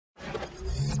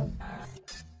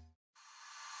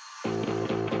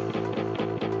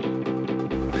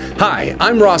Hi,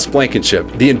 I'm Ross Blankenship,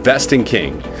 the Investing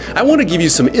King. I want to give you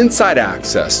some inside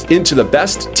access into the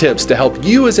best tips to help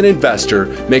you as an investor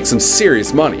make some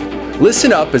serious money.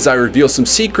 Listen up as I reveal some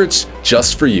secrets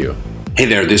just for you. Hey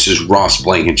there, this is Ross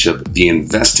Blankenship, the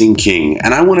Investing King,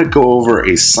 and I want to go over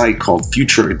a site called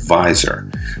FutureAdvisor.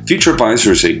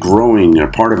 FutureAdvisor is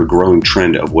part of a growing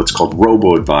trend of what's called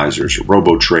Roboadvisors, or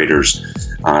robo-traders,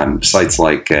 sites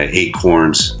like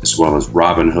Acorns, as well as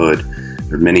Robinhood.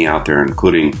 There are many out there,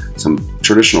 including some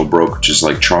traditional brokerages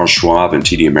like Charles Schwab and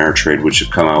TD Ameritrade, which have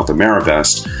come out with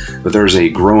Amerivest, but there's a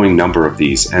growing number of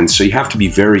these. And so you have to be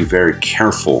very, very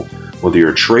careful whether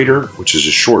you're a trader, which is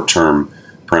a short-term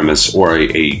premise, or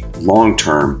a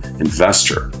long-term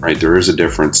investor, right? There is a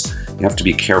difference. You have to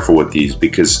be careful with these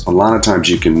because a lot of times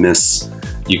you can miss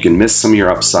some of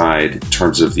your upside in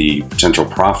terms of the potential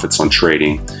profits on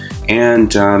trading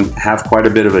and have quite a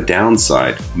bit of a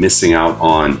downside, missing out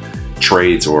on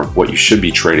trades or what you should be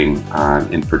trading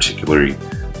in particularly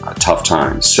tough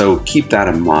times. So keep that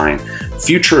in mind.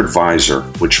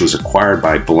 FutureAdvisor, which was acquired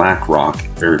by BlackRock, a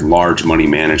very large money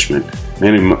manager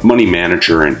and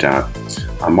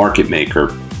market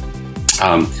maker,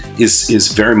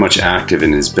 is very much active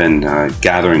and has been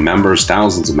gathering members,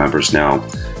 thousands of members now,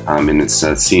 and it's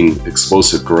seen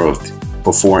explosive growth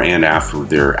before and after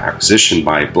their acquisition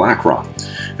by BlackRock.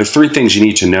 There are three things you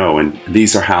need to know, and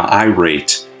these are how I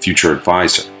rate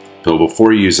FutureAdvisor. So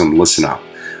before you use them, listen up.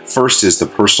 First is the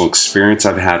personal experience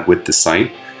I've had with the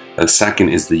site. The second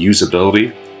is the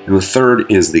usability. And the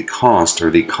third is the cost, or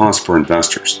the cost for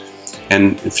investors.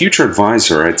 And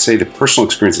FutureAdvisor, I'd say the personal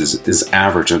experience is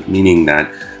average, meaning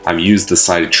that I've used the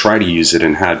site, tried to use it,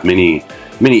 and had many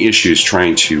issues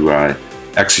trying to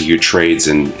execute trades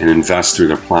and invest through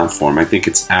their platform. I think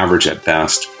it's average at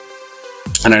best.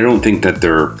 And I don't think that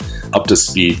they're up to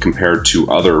speed compared to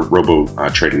other robo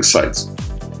trading sites.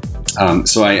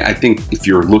 So I think if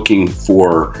you're looking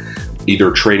for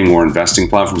either trading or investing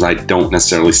platforms, I don't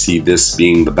necessarily see this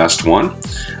being the best one.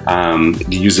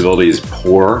 The usability is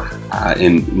poor.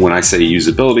 And when I say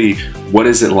usability, what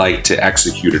is it like to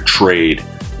execute a trade,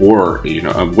 or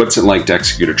what's it like to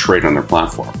execute a trade on their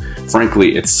platform?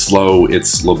 Frankly, it's slow,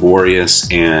 it's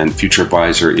laborious, and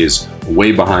FutureAdvisor is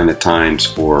way behind the times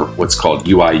for what's called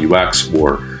UI UX,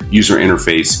 or user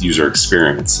interface, user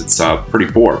experience. It's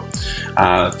pretty poor.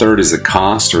 Third is the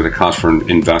cost, or the cost for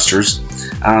investors.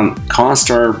 Costs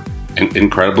are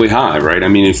incredibly high, right? I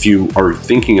mean, if you are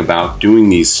thinking about doing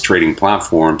these trading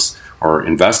platforms or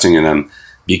investing in them,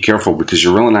 be careful, because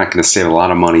you're really not going to save a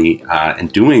lot of money in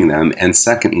doing them. And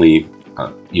secondly,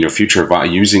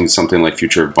 using something like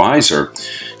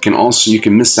FutureAdvisor you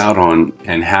can miss out on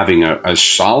and having a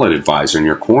solid advisor in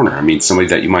your corner. I mean, somebody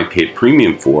that you might pay a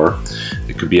premium for.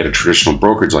 It could be at a traditional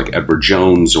brokerage like Edward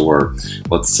Jones, or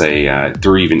let's say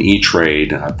through even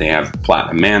E-Trade. They have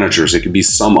platinum managers. It could be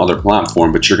some other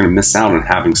platform, but you're going to miss out on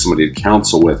having somebody to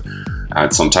counsel with.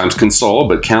 Sometimes console,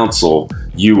 but counsel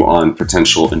you on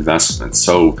potential investments.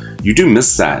 So you do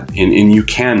miss that, and you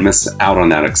can miss out on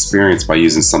that experience by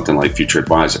using something like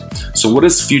FutureAdvisor. So what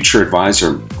does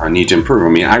FutureAdvisor need to improve? I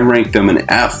mean, I rank them an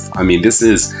F. I mean, this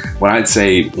is what I'd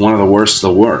say one of the worst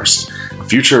of the worst.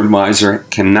 FutureAdvisor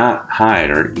cannot hide,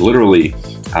 or literally,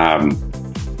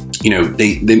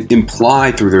 they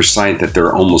imply through their site that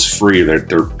they're almost free.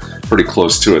 They're pretty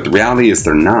close to it. The reality is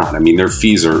they're not. I mean, their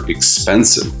fees are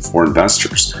expensive for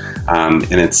investors, and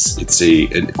it's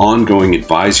an ongoing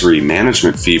advisory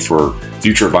management fee for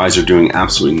FutureAdvisor doing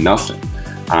absolutely nothing.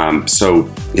 So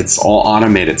it's all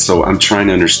automated. So I'm trying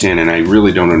to understand, and I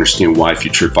really don't understand why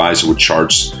FutureAdvisor would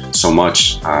charge so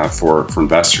much for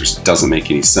investors. It doesn't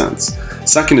make any sense.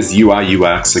 Second is UI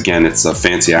UX. Again, it's a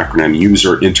fancy acronym.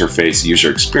 User interface, user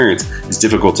experience is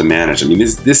difficult to manage. I mean,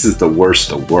 this is the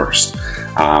worst of the worst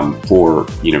for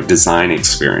design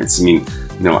experience. I mean,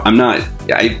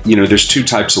 there's two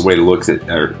types of way to look at,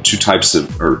 or two types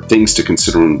of or things to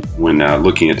consider when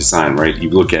looking at design, right? You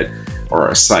look at, or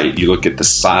a site, you look at the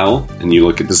style and you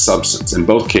look at the substance. In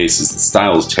both cases, the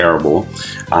style is terrible.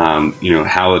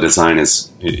 How the design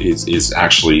is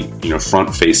actually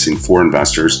front facing for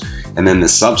investors, and then the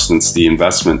substance, the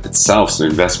investment itself, so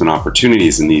investment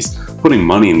opportunities in these, putting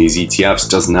money in these ETFs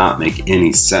does not make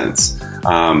any sense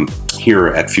here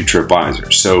at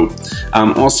FutureAdvisor. So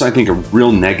also, I think a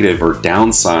real negative or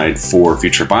downside for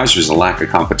FutureAdvisor is a lack of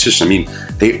competition. I mean,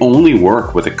 they only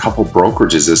work with a couple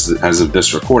brokerages as of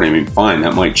this recording. I mean, fine,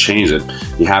 that might change. It.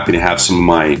 Be happy to have some of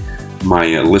my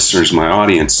listeners, my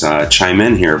audience chime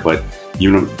in here, but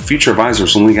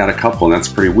FutureAdvisor's only got a couple, and that's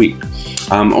pretty weak.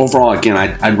 Overall, again,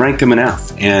 I'd rank them an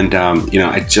F, and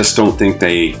I just don't think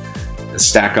they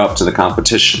stack up to the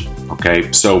competition.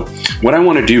 Okay, so what I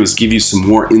want to do is give you some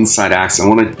more inside access. I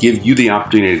want to give you the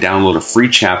opportunity to download a free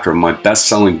chapter of my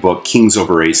best-selling book, Kings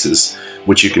Over Aces,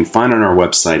 which you can find on our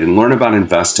website and learn about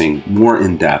investing more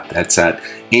in depth. That's at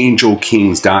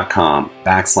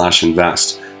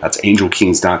angelkings.com/invest. That's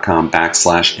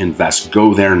angelkings.com/invest.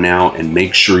 Go there now and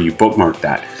make sure you bookmark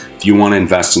that. If you want to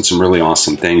invest in some really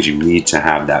awesome things, you need to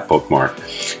have that bookmark.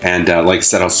 And like I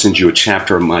said, I'll send you a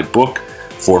chapter of my book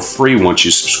for free once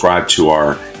you subscribe to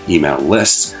our email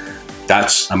list.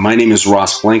 My name is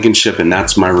Ross Blankenship, and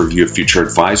that's my review of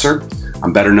FutureAdvisor.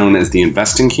 I'm better known as the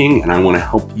Investing King, and I want to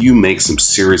help you make some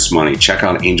serious money. Check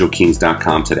out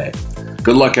angelkings.com today.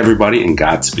 Good luck, everybody, and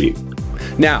Godspeed.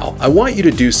 Now, I want you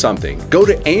to do something. Go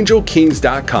to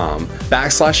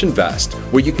angelkings.com/invest,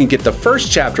 where you can get the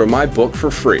first chapter of my book for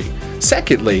free.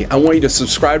 Secondly, I want you to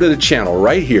subscribe to the channel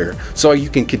right here so you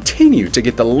can continue to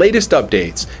get the latest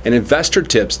updates and investor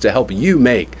tips to help you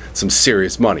make some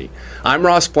serious money. I'm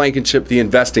Ross Blankenship, the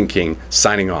Investing King,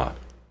 signing off.